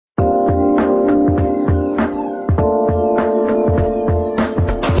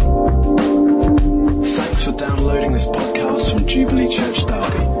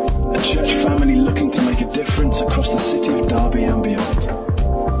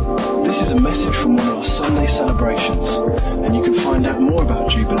is a message from one of our Sunday celebrations, and you can find out more about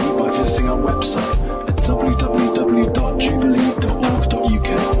Jubilee by visiting our website at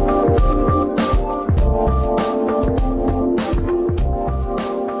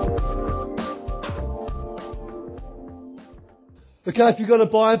Okay, if you've got a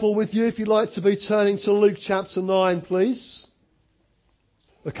Bible with you, if you'd like to be turning to Luke chapter 9, please.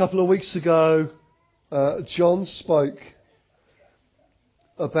 A couple of weeks ago, John spoke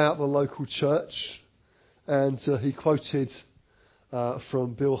about the local church, and he quoted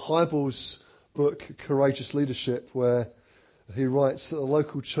from Bill Hybels' book, Courageous Leadership, where he writes that the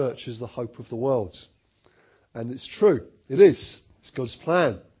local church is the hope of the world. And it's true. It is. It's God's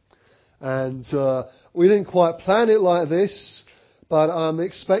plan. And we didn't quite plan it like this, but I'm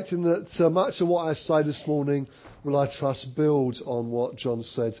expecting that much of what I say this morning will, I trust, build on what John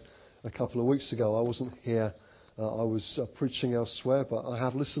said a couple of weeks ago. I wasn't here. I was preaching elsewhere, but I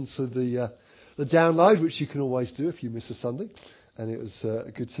have listened to the download, which you can always do if you miss a Sunday, and it was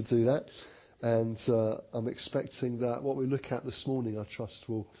good to do that. And I'm expecting that what we look at this morning, I trust,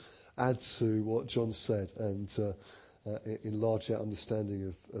 will add to what John said and enlarge our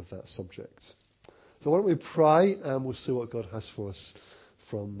understanding of that subject. So why don't we pray, and we'll see what God has for us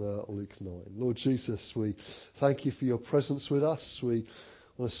from Luke 9. Lord Jesus, we thank you for your presence with us. We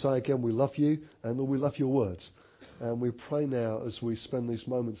want to say again, we love you, and Lord, we love your word. And we pray now, as we spend these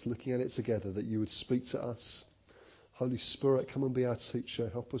moments looking at it together, that you would speak to us. Holy Spirit, come and be our teacher.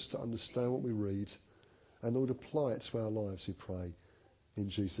 Help us to understand what we read. And Lord, apply it to our lives, we pray.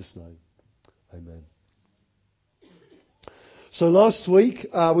 In Jesus' name. Amen. So last week,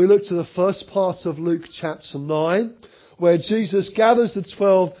 we looked at the first part of Luke chapter 9, where Jesus gathers the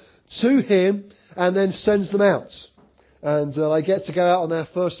 12 to him and then sends them out. And they get to go out on their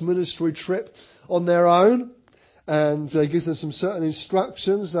first ministry trip on their own. And he gives them some certain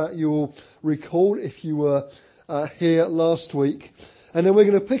instructions that you will recall if you were here last week. And then we're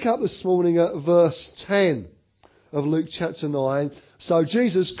going to pick up this morning at verse 10 of Luke chapter 9. So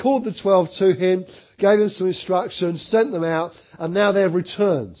Jesus called the 12 to him, gave them some instructions, sent them out, and now they've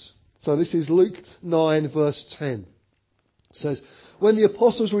returned. So this is Luke 9 verse 10. It says, when the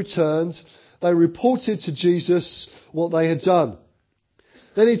apostles returned, they reported to Jesus what they had done.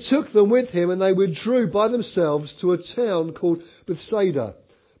 Then he took them with him, and they withdrew by themselves to a town called Bethsaida.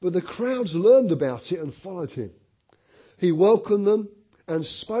 But the crowds learned about it and followed him. He welcomed them and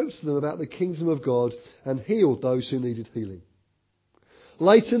spoke to them about the kingdom of God and healed those who needed healing.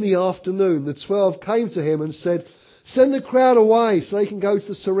 Late in the afternoon, the 12 came to him and said, send the crowd away so they can go to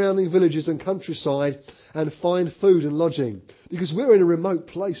the surrounding villages and countryside and find food and lodging, because we're in a remote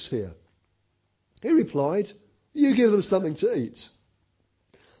place here. He replied, you give them something to eat.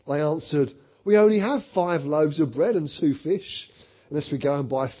 They answered, we only have 5 loaves of bread and 2 fish, unless we go and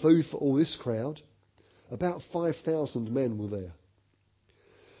buy food for all this crowd. About 5,000 men were there.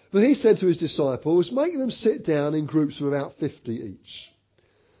 But he said to his disciples, make them sit down in groups of about 50 each.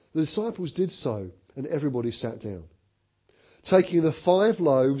 The disciples did so, and everybody sat down. Taking the 5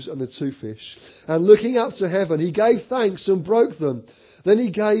 loaves and the 2 fish, and looking up to heaven, he gave thanks and broke them. Then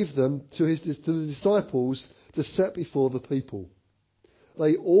he gave them to the disciples to set before the people.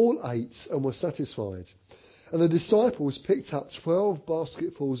 They all ate and were satisfied. And the disciples picked up 12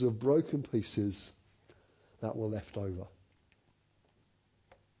 basketfuls of broken pieces that were left over.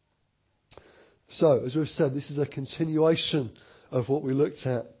 So, as we've said, this is a continuation of what we looked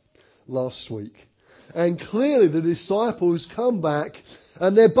at last week. And clearly the disciples come back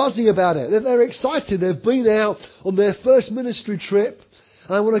and they're buzzing about it. They're excited. They've been out on their first ministry trip.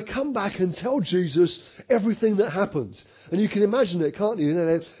 And I want to come back and tell Jesus everything that happened. And you can imagine it, can't you?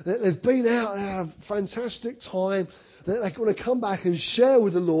 They've been out, they had a fantastic time. They want to come back and share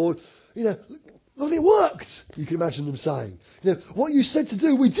with the Lord, Lord, it worked. You can imagine them saying, what you said to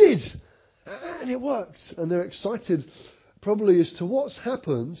do, we did. And it worked. And they're excited probably as to what's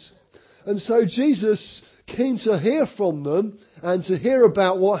happened. And so Jesus, keen to hear from them and to hear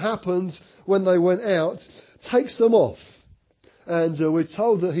about what happened when they went out, takes them off. And we're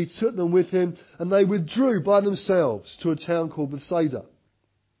told that he took them with him and they withdrew by themselves to a town called Bethsaida.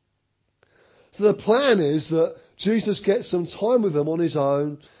 So the plan is that Jesus gets some time with them on his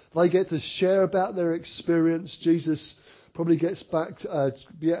own. They get to share about their experience. Jesus probably gets back,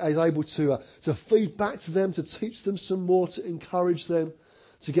 is able to feed back to them, to teach them some more, to encourage them,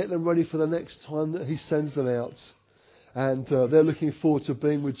 to get them ready for the next time that he sends them out. And they're looking forward to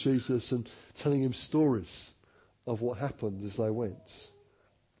being with Jesus and telling him stories of what happened as they went.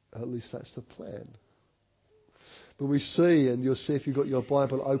 At least that's the plan. But we see, and you'll see if you've got your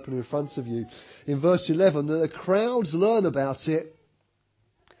Bible open in front of you, in verse 11, that the crowds learn about it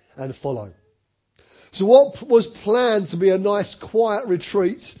and follow. So what was planned to be a nice quiet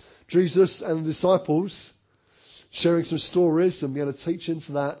retreat, Jesus and the disciples sharing some stories and being able to teach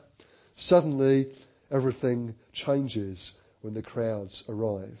into that, suddenly everything changes when the crowds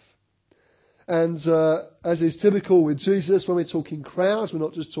arrive. And as is typical with Jesus, when we're talking crowds, we're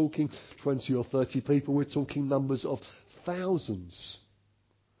not just talking 20 or 30 people, we're talking numbers of thousands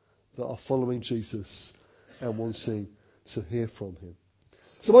that are following Jesus and wanting to hear from him.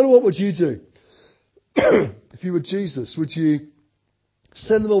 So I wonder, what would you do? If you were Jesus, would you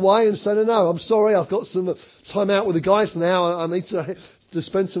send them away and say, no, I'm sorry, I've got some time out with the guys now, I need to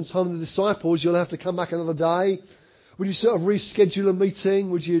spend some time with the disciples, you'll have to come back another day? Would you sort of reschedule a meeting?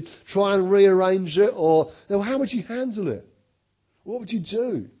 Would you try and rearrange it? Or how would you handle it? What would you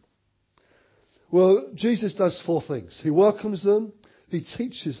do? Well, Jesus does 4 things. He welcomes them, he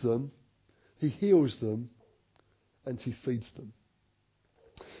teaches them, he heals them, and he feeds them.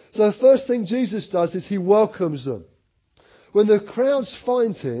 So the first thing Jesus does is he welcomes them. When the crowds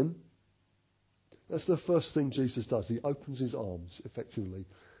find him, that's the first thing Jesus does. He opens his arms, effectively,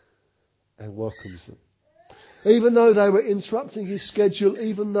 and welcomes them. Even though they were interrupting his schedule,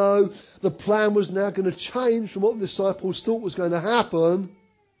 even though the plan was now going to change from what the disciples thought was going to happen,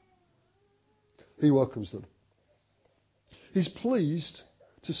 he welcomes them. He's pleased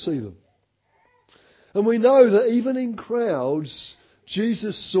to see them. And we know that even in crowds,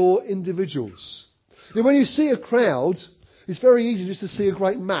 Jesus saw individuals. And when you see a crowd, it's very easy just to see a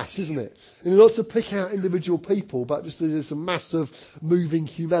great mass, isn't it? And not to pick out individual people, but just there's a mass of moving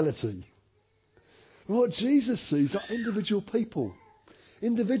humanity. And what Jesus sees are individual people.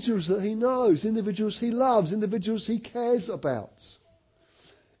 Individuals that he knows, individuals he loves, individuals he cares about.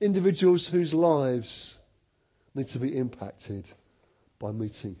 Individuals whose lives need to be impacted by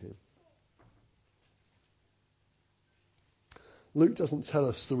meeting him. Luke doesn't tell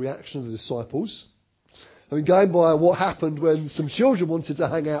us the reaction of the disciples. I mean, going by what happened when some children wanted to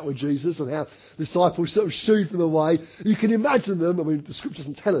hang out with Jesus and how the disciples sort of shooed them away, you can imagine them, I mean, the scripture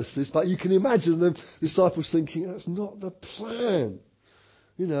doesn't tell us this, but you can imagine them, disciples thinking, that's not the plan.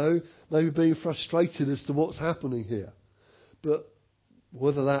 Maybe being frustrated as to what's happening here. But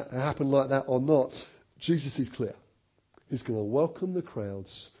whether that happened like that or not, Jesus is clear. He's going to welcome the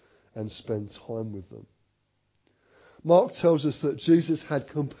crowds and spend time with them. Mark tells us that Jesus had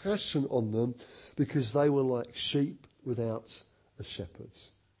compassion on them because they were like sheep without a shepherd.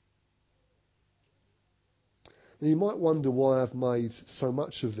 Now you might wonder why I've made so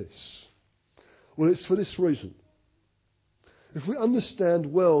much of this. Well, it's for this reason. If we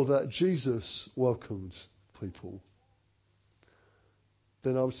understand well that Jesus welcomed people,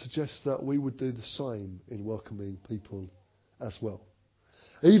 then I would suggest that we would do the same in welcoming people as well.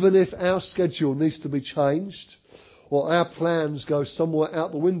 Even if our schedule needs to be changed, or our plans go somewhere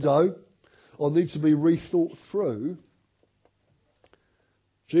out the window, or need to be rethought through,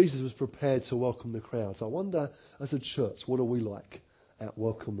 Jesus was prepared to welcome the crowds. I wonder, as a church, what are we like at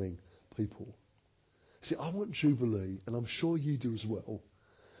welcoming people? See, I want Jubilee, and I'm sure you do as well,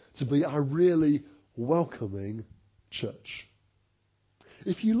 to be a really welcoming church.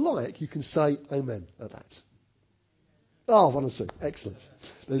 If you like, you can say amen at that. Oh, I want to see. Excellent.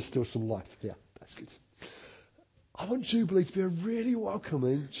 There's still some life here. That's good. I want Jubilee to be a really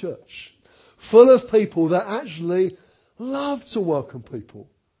welcoming church, full of people that actually love to welcome people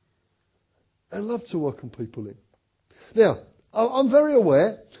and love to welcome people in. Now, I'm very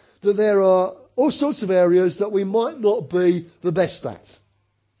aware that there are all sorts of areas that we might not be the best at.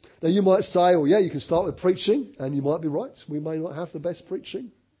 Now, you might say, well, yeah, you can start with preaching, and you might be right. We may not have the best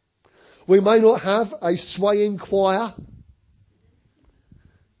preaching. We may not have a swaying choir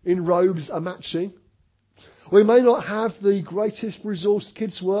in robes a-matching. We may not have the greatest resourced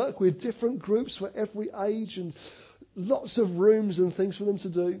kids work with different groups for every age and lots of rooms and things for them to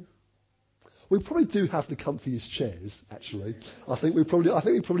do. We probably do have the comfiest chairs, actually. I think we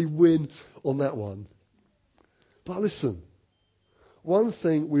probably win on that one. But listen, one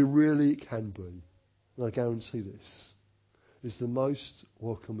thing we really can be, and I guarantee this, is the most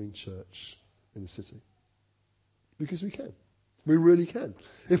welcoming church in the city. Because we can. We really can.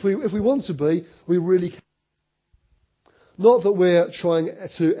 If we want to be, we really can. Not that we're trying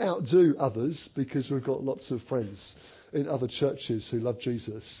to outdo others, because we've got lots of friends in other churches who love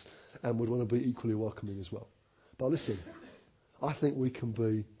Jesus and would want to be equally welcoming as well. But listen, I think we can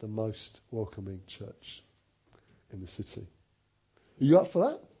be the most welcoming church in the city. Are you up for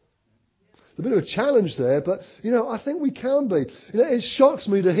that? It's a bit of a challenge there, but, I think we can be. It shocks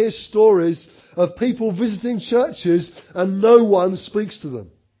me to hear stories of people visiting churches and no one speaks to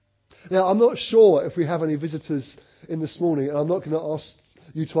them. Now, I'm not sure if we have any visitors in this morning, and I'm not going to ask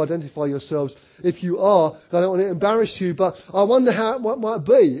you to identify yourselves if you are. I don't want to embarrass you, but I wonder what it might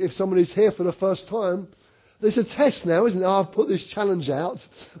be if somebody's here for the first time. There's a test now, isn't it? I've put this challenge out.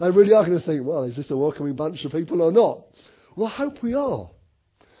 They really are going to think, well, is this a welcoming bunch of people or not? Well, I hope we are.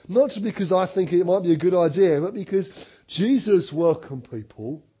 Not just because I think it might be a good idea, but because Jesus welcomed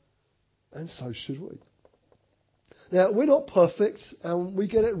people, and so should we. Now, we're not perfect, and we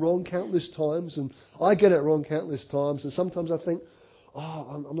get it wrong countless times, and I get it wrong countless times, and sometimes I think,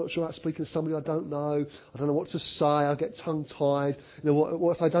 I'm not sure about speaking to somebody I don't know. I don't know what to say. I get tongue-tied.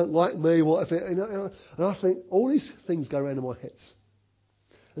 What if they don't like me? What if it, and I think all these things go around in my head.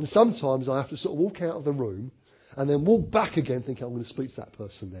 And sometimes I have to sort of walk out of the room and then walk back again thinking I'm going to speak to that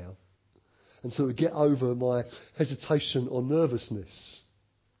person now. And sort of get over my hesitation or nervousness.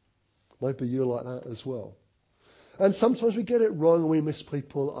 Maybe you're like that as well. And sometimes we get it wrong and we miss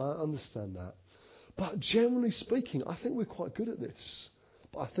people. I understand that. But generally speaking, I think we're quite good at this.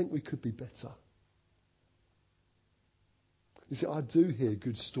 But I think we could be better. You see, I do hear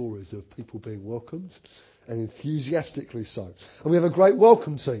good stories of people being welcomed, and enthusiastically so. And we have a great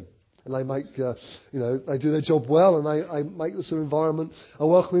welcome team. And they make, they do their job well, and they make the sort of environment a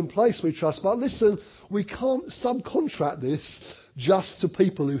welcoming place, we trust. But listen, we can't subcontract this just to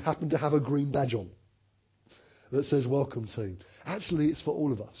people who happen to have a green badge on that says welcome team. Actually, it's for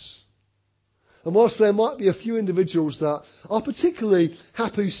all of us. And whilst there might be a few individuals that are particularly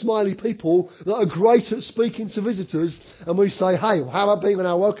happy, smiley people that are great at speaking to visitors, and we say, hey, how about being on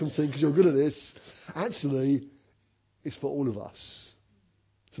our welcome team because you're good at this? Actually, it's for all of us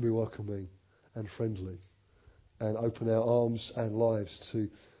to be welcoming and friendly and open our arms and lives to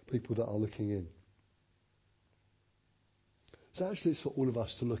people that are looking in. So actually, it's for all of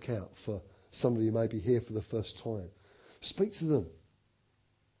us to look out for somebody who may be here for the first time. Speak to them.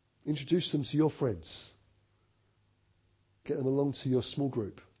 Introduce them to your friends. Get them along to your small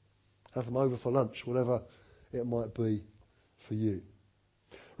group. Have them over for lunch, whatever it might be for you.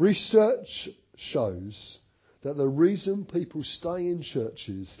 Research shows that the reason people stay in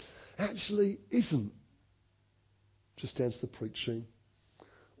churches actually isn't just down to the preaching,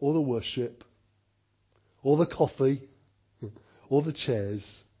 or the worship, or the coffee, or the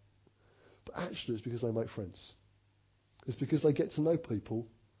chairs, but actually it's because they make friends. It's because they get to know people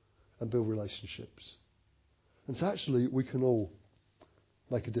and build relationships. And so actually we can all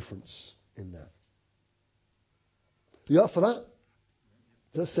make a difference in that. Are you up for that?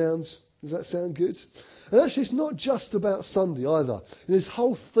 Does that sound good? And actually it's not just about Sunday either. And this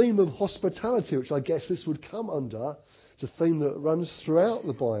whole theme of hospitality, which I guess this would come under, it's a theme that runs throughout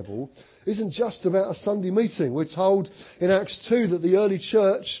the Bible, isn't just about a Sunday meeting. We're told in Acts 2 that the early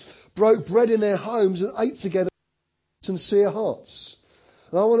church broke bread in their homes and ate together with sincere hearts.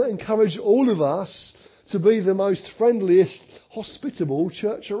 And I want to encourage all of us to be the most friendliest, hospitable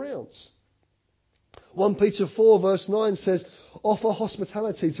church around. 1 Peter 4 verse 9 says, offer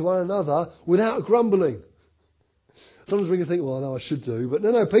hospitality to one another without grumbling. Sometimes we can think, well, I know I should do. But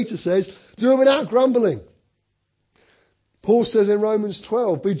no, Peter says, do it without grumbling. Paul says in Romans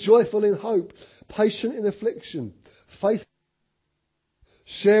 12, be joyful in hope, patient in affliction, faithful.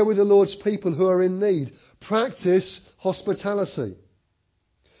 Share with the Lord's people who are in need. Practice hospitality.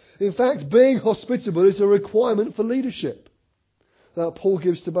 In fact, being hospitable is a requirement for leadership that Paul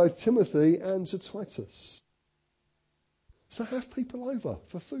gives to both Timothy and to Titus. So have people over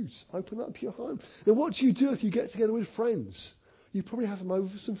for food. Open up your home. Now, what do you do if you get together with friends? You probably have them over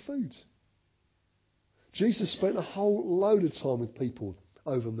for some food. Jesus spent a whole load of time with people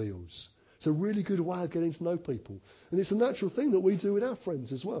over meals. It's a really good way of getting to know people. And it's a natural thing that we do with our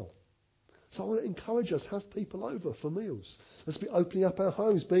friends as well. So I want to encourage us, have people over for meals. Let's be opening up our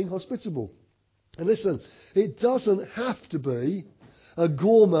homes, being hospitable. And listen, it doesn't have to be a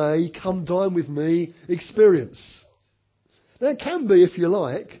gourmet, come dine with me experience. Now it can be if you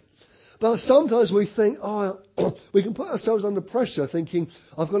like, but sometimes we think, we can put ourselves under pressure thinking,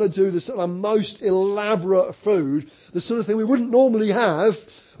 I've got to do the sort of most elaborate food, the sort of thing we wouldn't normally have,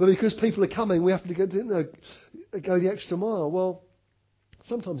 but because people are coming, we have to go the extra mile. Well,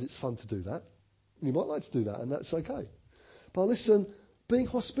 sometimes it's fun to do that. You might like to do that, and that's okay. But listen, being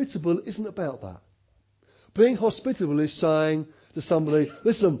hospitable isn't about that. Being hospitable is saying to somebody,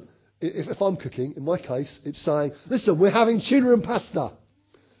 listen, if I'm cooking, in my case, it's saying, listen, we're having tuna and pasta.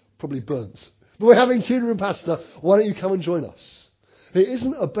 Probably burnt. But we're having tuna and pasta. Why don't you come and join us? It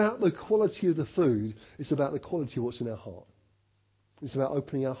isn't about the quality of the food. It's about the quality of what's in our heart. It's about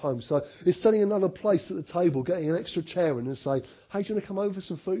opening our home. So it's setting another place at the table, getting an extra chair in and say, hey, do you want to come over for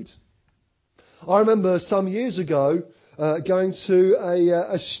some food? I remember some years ago going to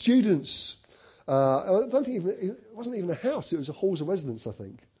a students' I don't think it wasn't even a house, it was a halls of residence, I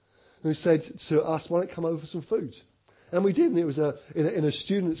think, who said to us, why don't come over for some food? And we did, and it was in a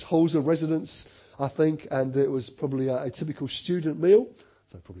student's halls of residence, I think, and it was probably a typical student meal,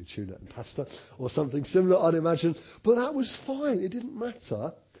 so probably tuna and pasta or something similar, I'd imagine. But that was fine, it didn't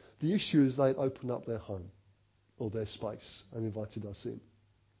matter. The issue is they'd opened up their home or their space and invited us in.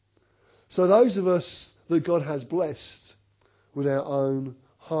 So those of us that God has blessed with our own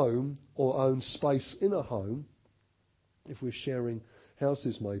home or own space in a home, if we're sharing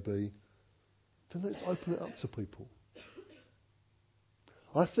houses maybe, then let's open it up to people.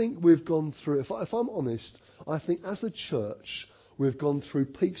 I think we've gone through, if I'm honest, I think as a church we've gone through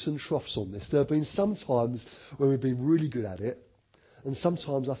peaks and troughs on this. There have been some times when we've been really good at it, and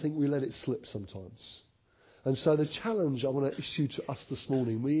sometimes I think we let it slip sometimes. And so the challenge I want to issue to us this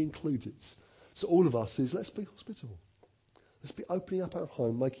morning, me included, so all of us, is let's be hospitable. Let's be opening up our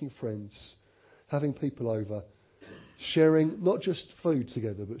home, making friends, having people over, sharing not just food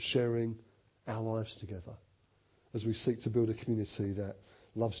together, but sharing our lives together as we seek to build a community that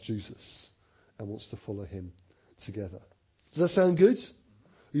loves Jesus and wants to follow him together. Does that sound good?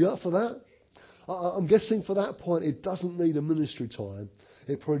 Are you up for that? I'm guessing for that point it doesn't need a ministry time.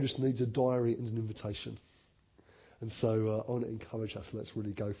 It probably just needs a diary and an invitation. And so I want to encourage us, let's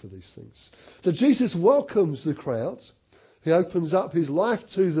really go for these things. So Jesus welcomes the crowd. He opens up his life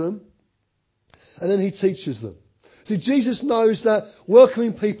to them. And then he teaches them. See, Jesus knows that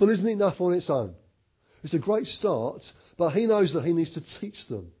welcoming people isn't enough on its own. It's a great start, but he knows that he needs to teach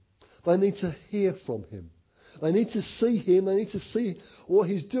them. They need to hear from him. They need to see him. They need to see what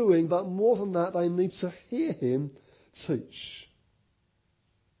he's doing. But more than that, they need to hear him teach.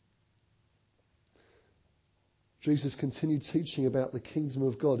 Jesus continued teaching about the kingdom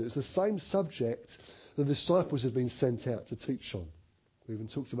of God. It was the same subject the disciples had been sent out to teach on. We even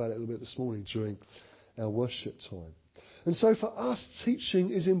talked about it a little bit this morning during our worship time. And so for us, teaching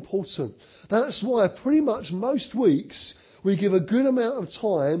is important. That's why pretty much most weeks we give a good amount of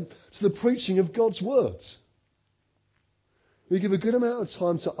time to the preaching of God's words. We give a good amount of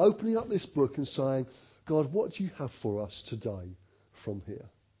time to opening up this book and saying, God, what do you have for us today from here?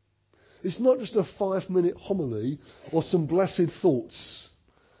 It's not just a 5-minute homily or some blessed thoughts,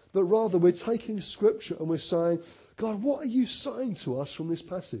 but rather we're taking Scripture and we're saying, God, what are you saying to us from this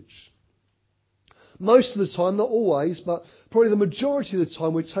passage? Most of the time, not always, but probably the majority of the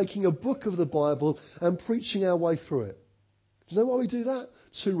time, we're taking a book of the Bible and preaching our way through it. Do you know why we do that?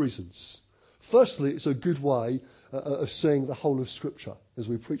 2 reasons. Firstly, it's a good way of seeing the whole of Scripture as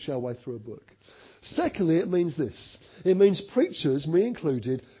we preach our way through a book. Secondly, it means this. It means preachers, me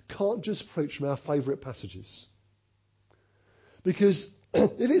included, can't just preach from our favourite passages. Because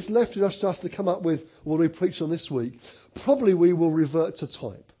if it's left to us just to come up with what we preach on this week, probably we will revert to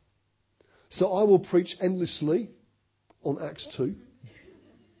type. So I will preach endlessly on Acts 2.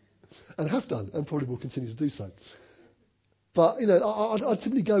 And have done, and probably will continue to do so. But, I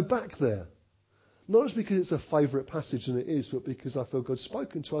typically go back there. Not just because it's a favourite passage, and it is, but because I feel God's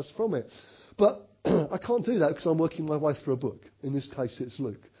spoken to us from it. But I can't do that because I'm working my way through a book. In this case, it's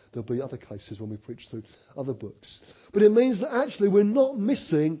Luke. There'll be other cases when we preach through other books. But it means that actually we're not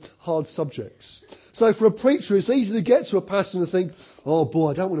missing hard subjects. So for a preacher, it's easy to get to a passage and think, oh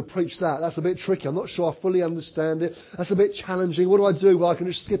boy, I don't want to preach that. That's a bit tricky. I'm not sure I fully understand it. That's a bit challenging. What do I do? Well, I can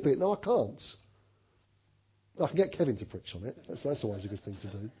just skip it. No, I can't. I can get Kevin to preach on it. That's always a good thing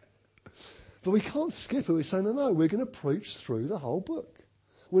to do. But we can't skip it. We say, no, we're going to preach through the whole book.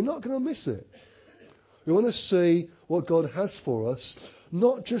 We're not going to miss it. We want to see what God has for us,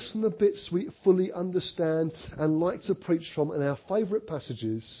 not just from the bits we fully understand and like to preach from in our favourite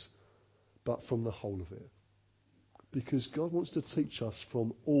passages, but from the whole of it. Because God wants to teach us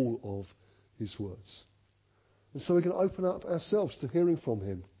from all of his words. And so we're going to open up ourselves to hearing from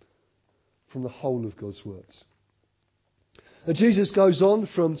him, from the whole of God's words. And Jesus goes on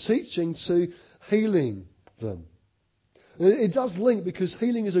from teaching to healing them. And it does link because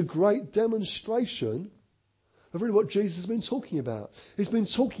healing is a great demonstration of really what Jesus has been talking about. He's been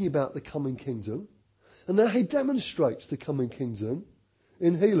talking about the coming kingdom, and now he demonstrates the coming kingdom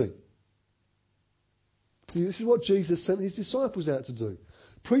in healing. See, this is what Jesus sent his disciples out to do.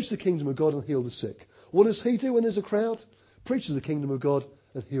 Preach the kingdom of God and heal the sick. What does he do when there's a crowd? Preaches the kingdom of God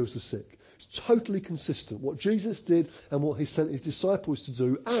and heals the sick. It's totally consistent. What Jesus did and what he sent his disciples to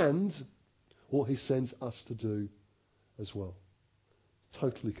do, and what he sends us to do as well.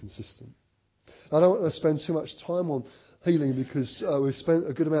 Totally consistent. I don't want to spend too much time on healing because we've spent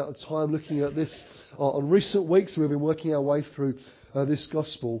a good amount of time looking at this on recent weeks. We've been working our way through this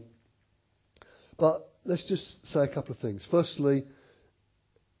gospel. But let's just say a couple of things. Firstly,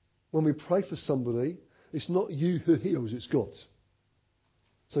 when we pray for somebody, it's not you who heals, it's God.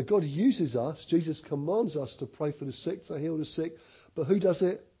 So God uses us. Jesus commands us to pray for the sick, to heal the sick. But who does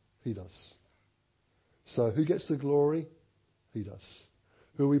it? He does. So who gets the glory? He does.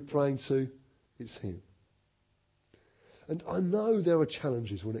 Who are we praying to? It's him. And I know there are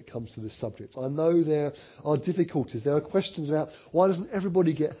challenges when it comes to this subject. I know there are difficulties. There are questions about why doesn't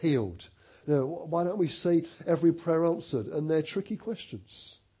everybody get healed? You know, why don't we see every prayer answered? And they're tricky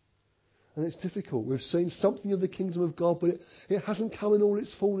questions. And it's difficult. We've seen something of the kingdom of God, but it hasn't come in all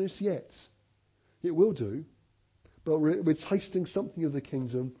its fullness yet. It will do. But we're tasting something of the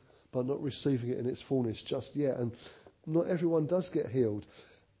kingdom, but not receiving it in its fullness just yet. And not everyone does get healed.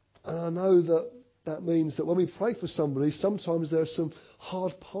 And I know that means that when we pray for somebody, sometimes there are some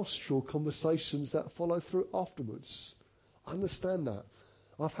hard postural conversations that follow through afterwards. I understand that.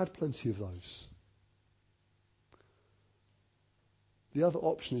 I've had plenty of those. The other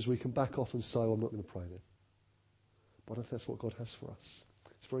option is we can back off and say, well, I'm not going to pray then. But I don't think that's what God has for us.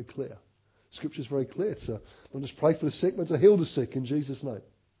 It's very clear. Scripture is very clear to not just pray for the sick, but to heal the sick in Jesus' name.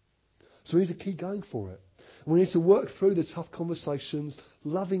 So we need to keep going for it. And we need to work through the tough conversations,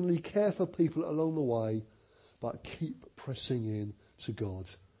 lovingly care for people along the way, but keep pressing in to God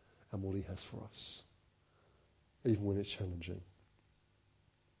and what he has for us, even when it's challenging.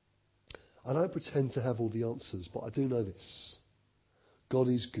 I don't pretend to have all the answers, but I do know this. God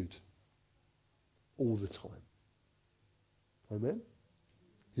is good all the time. Amen?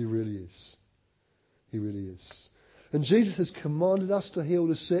 He really is. He really is. And Jesus has commanded us to heal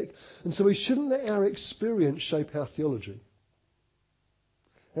the sick, and so we shouldn't let our experience shape our theology.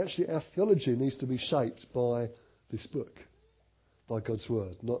 Actually, our theology needs to be shaped by this book, by God's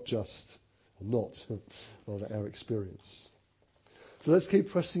word, not rather our experience. So let's keep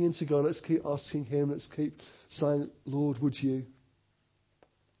pressing into God. Let's keep asking him. Let's keep saying, Lord, would you?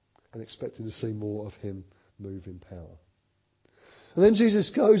 And expecting to see more of him move in power. And then Jesus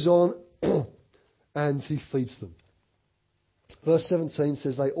goes on and he feeds them. Verse 17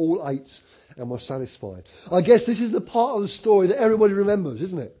 says they all ate and were satisfied. I guess this is the part of the story that everybody remembers,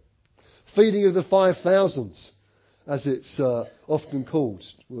 isn't it? Feeding of the 5,000, as it's often called.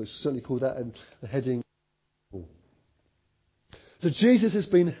 Well, it's certainly called that in the heading. So Jesus has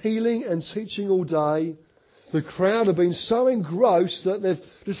been healing and teaching all day. The crowd have been so engrossed that they've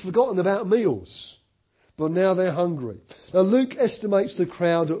just forgotten about meals. But now they're hungry. Now Luke estimates the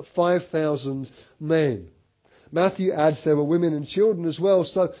crowd at 5,000 men. Matthew adds there were women and children as well.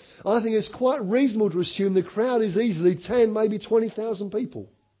 So I think it's quite reasonable to assume the crowd is easily 10, maybe 20,000 people.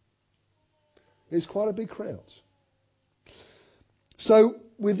 It's quite a big crowd. So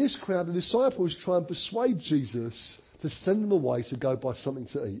with this crowd, the disciples try and persuade Jesus to send them away to go buy something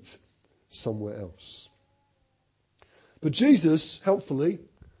to eat somewhere else. But Jesus, helpfully,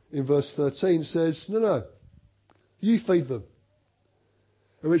 in verse 13 says, no, you feed them.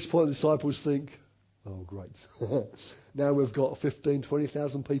 At which point the disciples think, oh, great. Now we've got 15,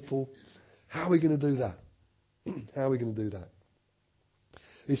 20,000 people. How are we going to do that? How are we going to do that?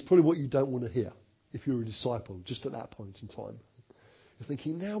 It's probably what you don't want to hear if you're a disciple, just at that point in time. You're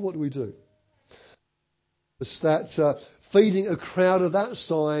thinking, now what do we do? It's that feeding a crowd of that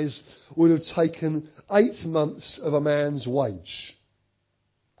size would have taken 8 months of a man's wage.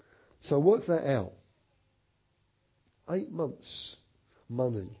 So work that out. 8 months'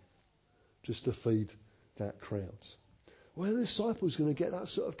 money just to feed that crowd. Where are the disciples going to get that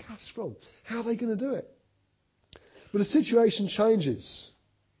sort of cash from? How are they going to do it? But the situation changes.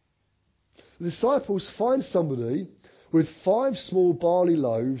 The disciples find somebody with 5 small barley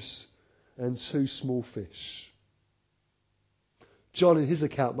loaves and 2 small fish. John, in his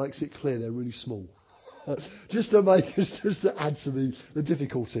account, makes it clear they're really small. Just to add to the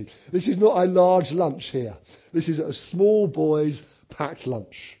difficulty. This is not a large lunch here. This is a small boy's packed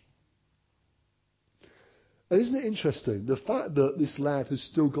lunch. And isn't it interesting, the fact that this lad has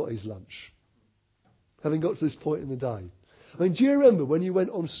still got his lunch, having got to this point in the day. I mean, do you remember when you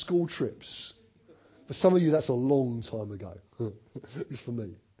went on school trips? For some of you, that's a long time ago. It's for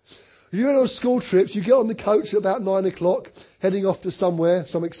me. If you went on school trips, you get on the coach at about 9 o'clock, heading off to somewhere,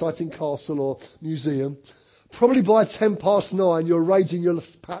 some exciting castle or museum. Probably by 10 past 9, you're raging your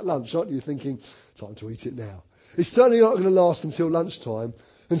packed lunch, aren't you? Thinking, time to eat it now. It's certainly not going to last until lunchtime,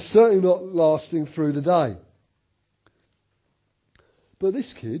 and certainly not lasting through the day. But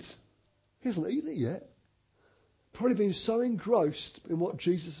this kid, he hasn't eaten it yet. Probably been so engrossed in what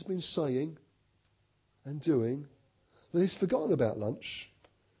Jesus has been saying and doing that he's forgotten about lunch.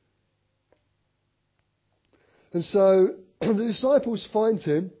 And so the disciples find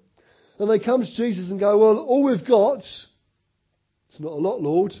him and they come to Jesus and go, well, all we've got It's not a lot,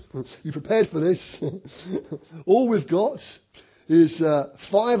 Lord. You prepared for this. All we've got is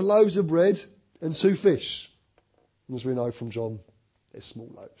 5 loaves of bread and 2 fish. And as we know from John, they're small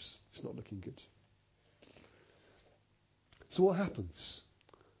loaves. It's not looking good. So what happens?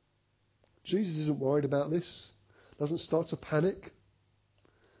 Jesus isn't worried about this. Doesn't start to panic.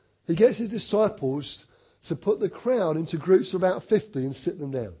 He gets his disciples to put the crowd into groups of about 50 and sit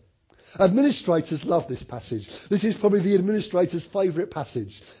them down. Administrators love this passage. This is probably the administrator's favourite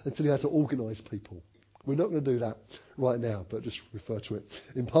passage until he had to organise people. We're not going to do that right now, but just refer to it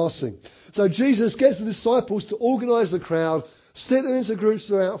in passing. So Jesus gets the disciples to organise the crowd, sit them into groups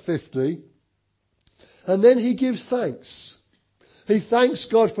of about 50, and then he gives thanks. He thanks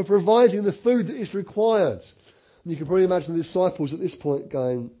God for providing the food that is required. And you can probably imagine the disciples at this point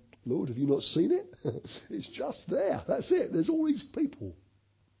going, Lord, have you not seen it? It's just there. That's it. There's all these people.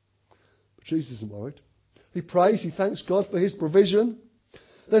 But Jesus isn't worried. He prays. He thanks God for his provision.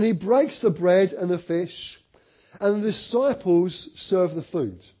 Then he breaks the bread and the fish. And the disciples serve the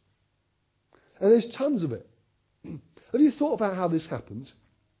food. And there's tons of it. Have you thought about how this happened?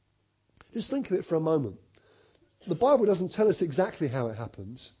 Just think of it for a moment. The Bible doesn't tell us exactly how it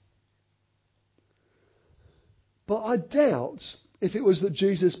happens. But I doubt if it was that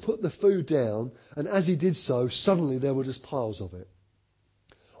Jesus put the food down and as he did so, suddenly there were just piles of it.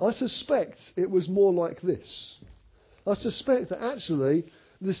 I suspect it was more like this. I suspect that actually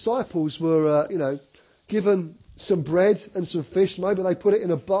the disciples were, given some bread and some fish. Maybe they put it in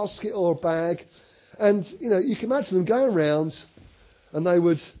a basket or a bag. And, you can imagine them going around and they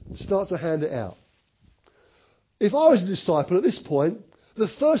would start to hand it out. If I was a disciple at this point, the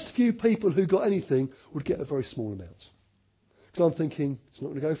first few people who got anything would get a very small amount. Because I'm thinking, it's not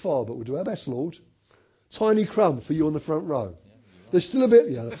going to go far, but we'll do our best, Lord. Tiny crumb for you on the front row. There's still a bit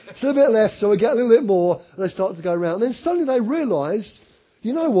left, so we get a little bit more, and they start to go around. And then suddenly they realise,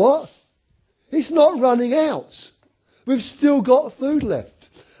 you know what? It's not running out. We've still got food left.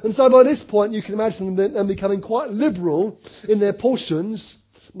 And so by this point, you can imagine them becoming quite liberal in their portions.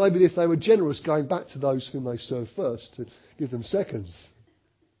 Maybe if they were generous, going back to those whom they served first to give them seconds.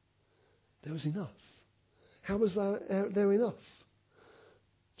 There was enough. How was there enough?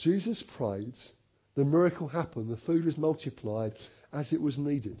 Jesus prayed. The miracle happened. The food was multiplied as it was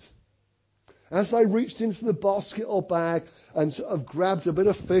needed. As they reached into the basket or bag and sort of grabbed a bit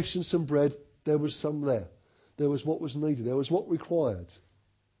of fish and some bread, there was some there. There was what was needed. There was what required.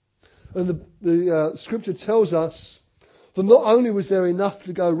 And the scripture tells us that not only was there enough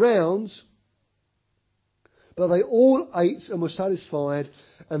to go round, but they all ate and were satisfied,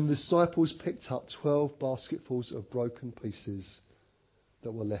 and the disciples picked up 12 basketfuls of broken pieces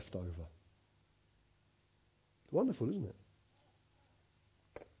that were left over. Wonderful, isn't it?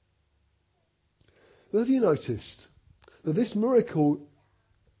 But have you noticed that this miracle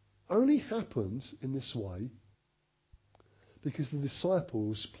only happened in this way because the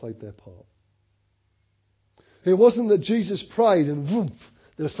disciples played their part? It wasn't that Jesus prayed and whoop,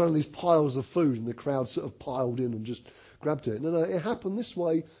 there were suddenly these piles of food and the crowd sort of piled in and just grabbed it. No, it happened this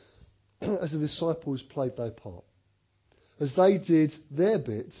way as the disciples played their part. As they did their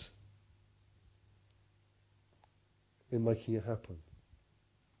bit in making it happen.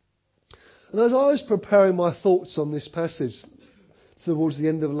 And as I was preparing my thoughts on this passage towards the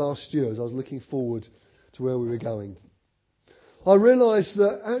end of last year, as I was looking forward to where we were going, I realised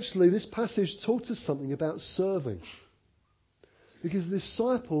that actually this passage taught us something about serving. Because the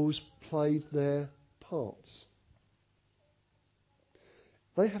disciples played their parts.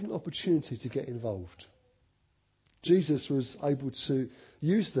 They had an opportunity to get involved. Jesus was able to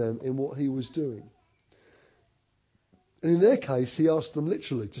use them in what he was doing. And in their case, he asked them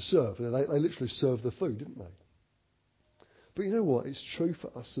literally to serve. They literally served the food, didn't they? But you know what? It's true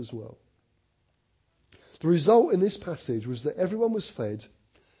for us as well. The result in this passage was that everyone was fed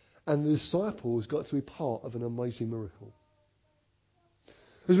and the disciples got to be part of an amazing miracle.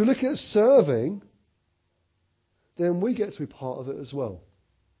 As we look at serving, then we get to be part of it as well.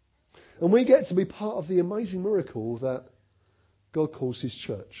 And we get to be part of the amazing miracle that God calls his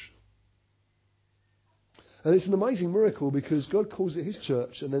church. And it's an amazing miracle because God calls it his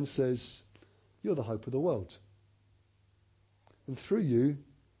church and then says, you're the hope of the world. And through you,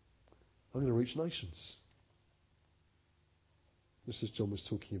 I'm going to reach nations. Just as John was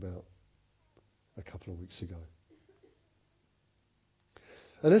talking about a couple of weeks ago.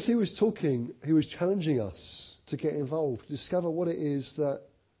 And as he was talking, he was challenging us to get involved, to discover what it is that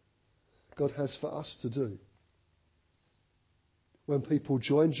God has for us to do. when people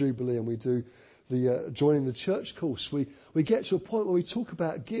join Jubilee and we do the joining the church course, we get to a point where we talk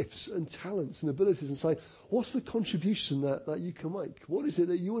about gifts and talents and abilities and say, what's the contribution that you can make? What is it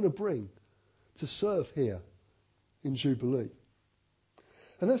that you want to bring to serve here in Jubilee?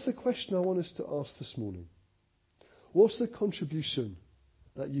 And that's the question I want us to ask this morning. What's the contribution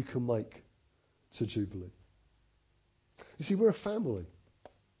that you can make to Jubilee? You see, we're a family.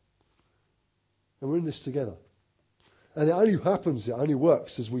 And we're in this together. And it only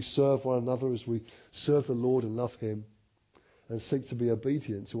works as we serve one another, as we serve the Lord and love him and seek to be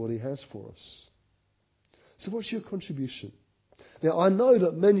obedient to what he has for us. So what's your contribution? Now, I know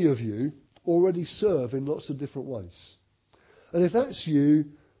that many of you already serve in lots of different ways. And if that's you,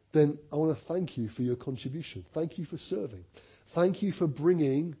 then I want to thank you for your contribution. Thank you for serving. Thank you for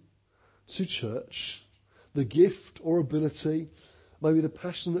bringing to church the gift or ability, maybe the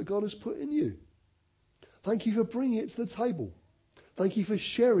passion that God has put in you. Thank you for bringing it to the table. Thank you for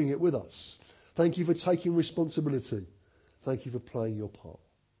sharing it with us. Thank you for taking responsibility. Thank you for playing your part.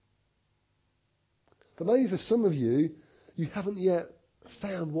 But maybe for some of you, you haven't yet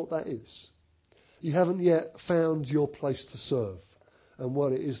found what that is. You haven't yet found your place to serve and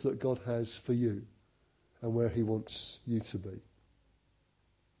what it is that God has for you and where he wants you to be.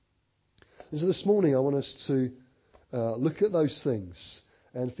 And so this morning I want us to look at those things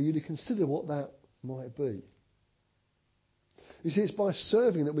and for you to consider what that might be. You see, it's by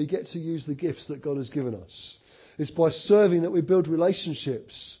serving that we get to use the gifts that God has given us. It's by serving that we build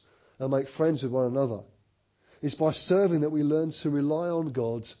relationships and make friends with one another. It's by serving that we learn to rely on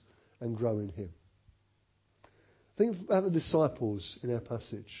God and grow in him. Think about the disciples in our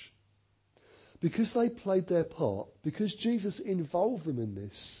passage. Because they played their part, because Jesus involved them in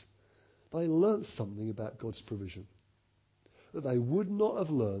this, they learnt something about God's provision that they would not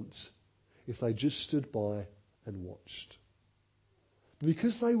have learnt if they just stood by and watched.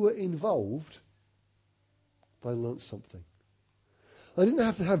 Because they were involved, they learnt something. They didn't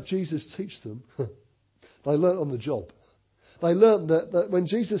have to have Jesus teach them. They learnt on the job. They learnt that when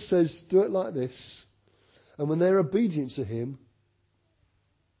Jesus says, do it like this, and when they're obedient to him,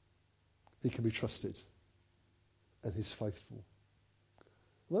 he can be trusted. And he's faithful.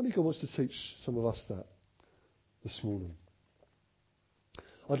 Maybe God wants to teach some of us that this morning.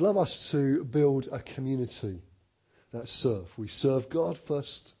 I'd love us to build a community that serve. We serve God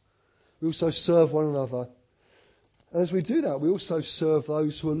first. We also serve one another. And as we do that, we also serve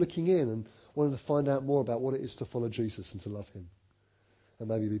those who are looking in and wanting to find out more about what it is to follow Jesus and to love him. And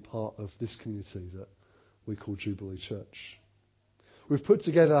maybe be part of this community that we call Jubilee Church. We've put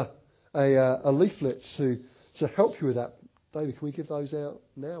together a leaflet to help you with that. David, can we give those out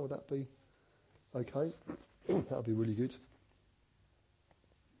now? Would that be okay? That would be really good.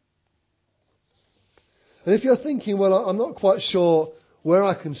 And if you're thinking, well, I'm not quite sure where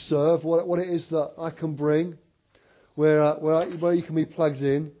I can serve, what it is that I can bring, where you can be plugged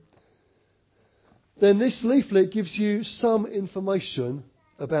in, then this leaflet gives you some information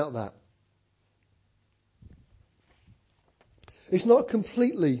about that. It's not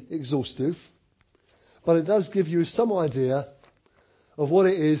completely exhaustive, but it does give you some idea of what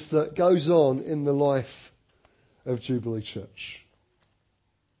it is that goes on in the life of Jubilee Church.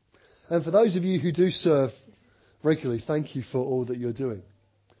 And for those of you who do serve regularly, thank you for all that you're doing.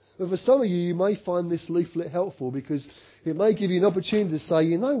 But for some of you, you may find this leaflet helpful because it may give you an opportunity to say,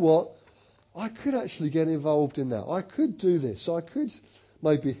 you know what, I could actually get involved in that. I could do this. I could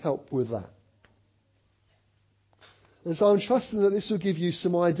maybe help with that. And so I'm trusting that this will give you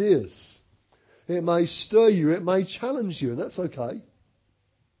some ideas. It may stir you, it may challenge you, and that's okay.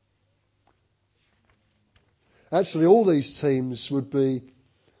 Actually, all these teams would be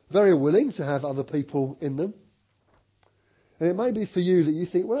very willing to have other people in them. And it may be for you that you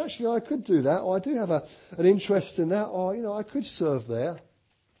think, well, actually, I could do that, or I do have an interest in that, or, I could serve there.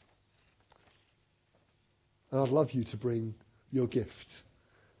 And I'd love you to bring your gift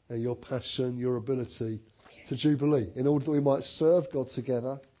and your passion, your ability to Jubilee in order that we might serve God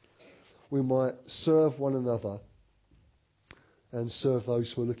together, we might serve one another and serve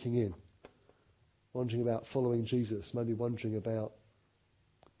those who are looking in, wondering about following Jesus, maybe wondering about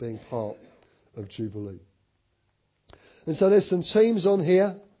being part of Jubilee. And so there's some teams on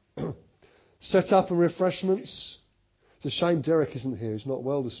here, set up and refreshments. It's a shame Derek isn't here. He's not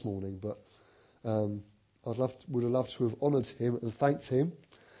well this morning, but would have loved to have honoured him and thanked him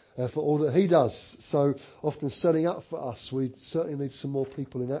for all that he does. So often setting up for us, we certainly need some more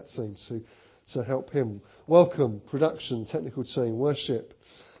people in that team to help him. Welcome, production, technical team, worship,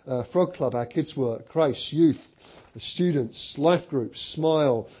 Frog Club, our kids work, Grace, youth, the students, life groups,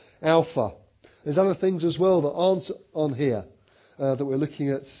 Smile, Alpha. There's other things as well that aren't on here. that we're looking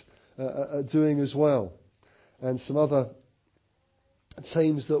at doing as well. And some other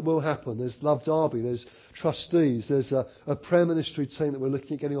teams that will happen. There's Love Derby, there's trustees, there's a prayer ministry team that we're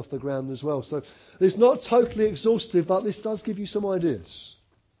looking at getting off the ground as well. So it's not totally exhaustive, but this does give you some ideas.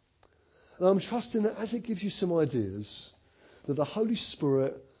 And I'm trusting that as it gives you some ideas, that the Holy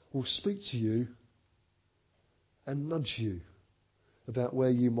Spirit will speak to you and nudge you about where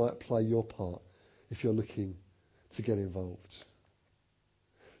you might play your part if you're looking to get involved.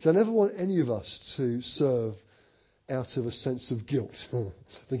 So I never want any of us to serve out of a sense of guilt,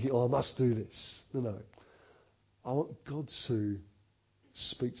 thinking, I must do this. No. I want God to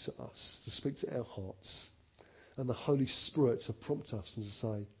speak to us, to speak to our hearts, and the Holy Spirit to prompt us and to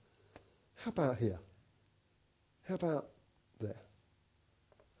say, how about here? How about there?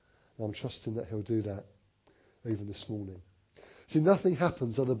 And I'm trusting that He'll do that even this morning. See, nothing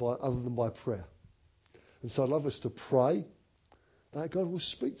happens other than by prayer. And so I'd love us to pray that God will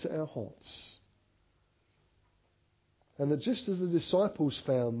speak to our hearts. And that just as the disciples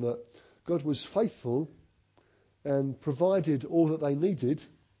found that God was faithful and provided all that they needed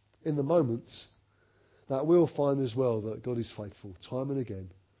in the moment, that we'll find as well that God is faithful time and again.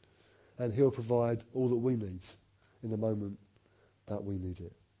 And He'll provide all that we need in the moment that we need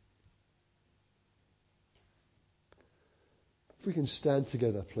it. If we can stand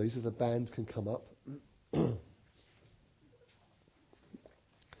together, please, if the band can come up.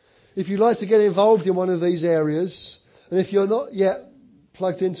 If you'd like to get involved in one of these areas, and if you're not yet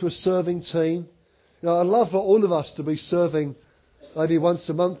plugged into a serving team, I'd love for all of us to be serving maybe once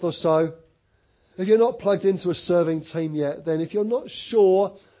a month or so. If you're not plugged into a serving team yet, then if you're not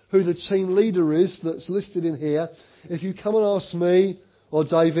sure who the team leader is that's listed in here, if you come and ask me or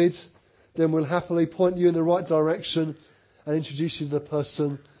David, then we'll happily point you in the right direction and introduce you to the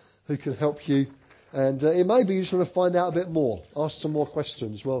person who can help you. And it may be you just want to find out a bit more, ask some more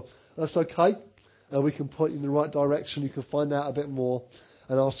questions. Well, that's okay. We can point you in the right direction. You can find out a bit more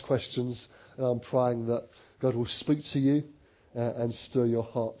and ask questions. And I'm praying that God will speak to you and stir your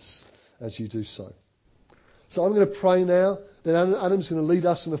hearts as you do so. So I'm going to pray now. Then Adam's going to lead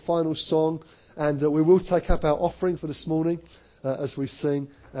us in the final song. And we will take up our offering for this morning as we sing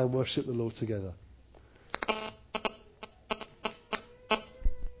and worship the Lord together.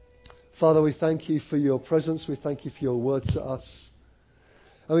 Father, we thank you for your presence. We thank you for your word to us.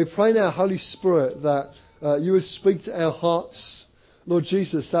 And we pray now, Holy Spirit, that you would speak to our hearts, Lord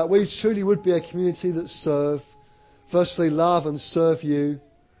Jesus, that we truly would be a community that serve, firstly love and serve you,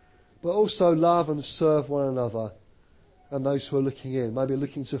 but also love and serve one another and those who are looking in, maybe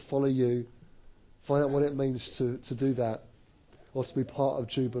looking to follow you, find out what it means to do that or to be part of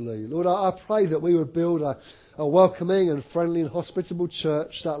Jubilee. Lord, I pray that we would build a welcoming and friendly and hospitable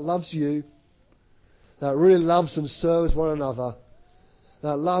church that loves you, that really loves and serves one another,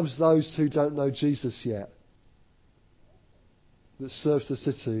 that loves those who don't know Jesus yet, that serves the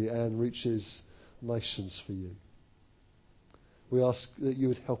city and reaches nations for you. We ask that you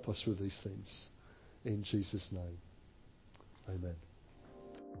would help us with these things. In Jesus' name. Amen.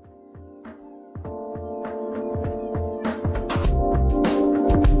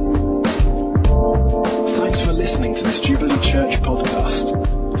 Thanks for listening to this Jubilee Church podcast.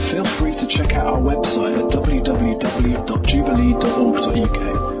 Feel free to check out our website at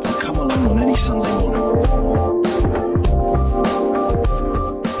www.jubilee.org.uk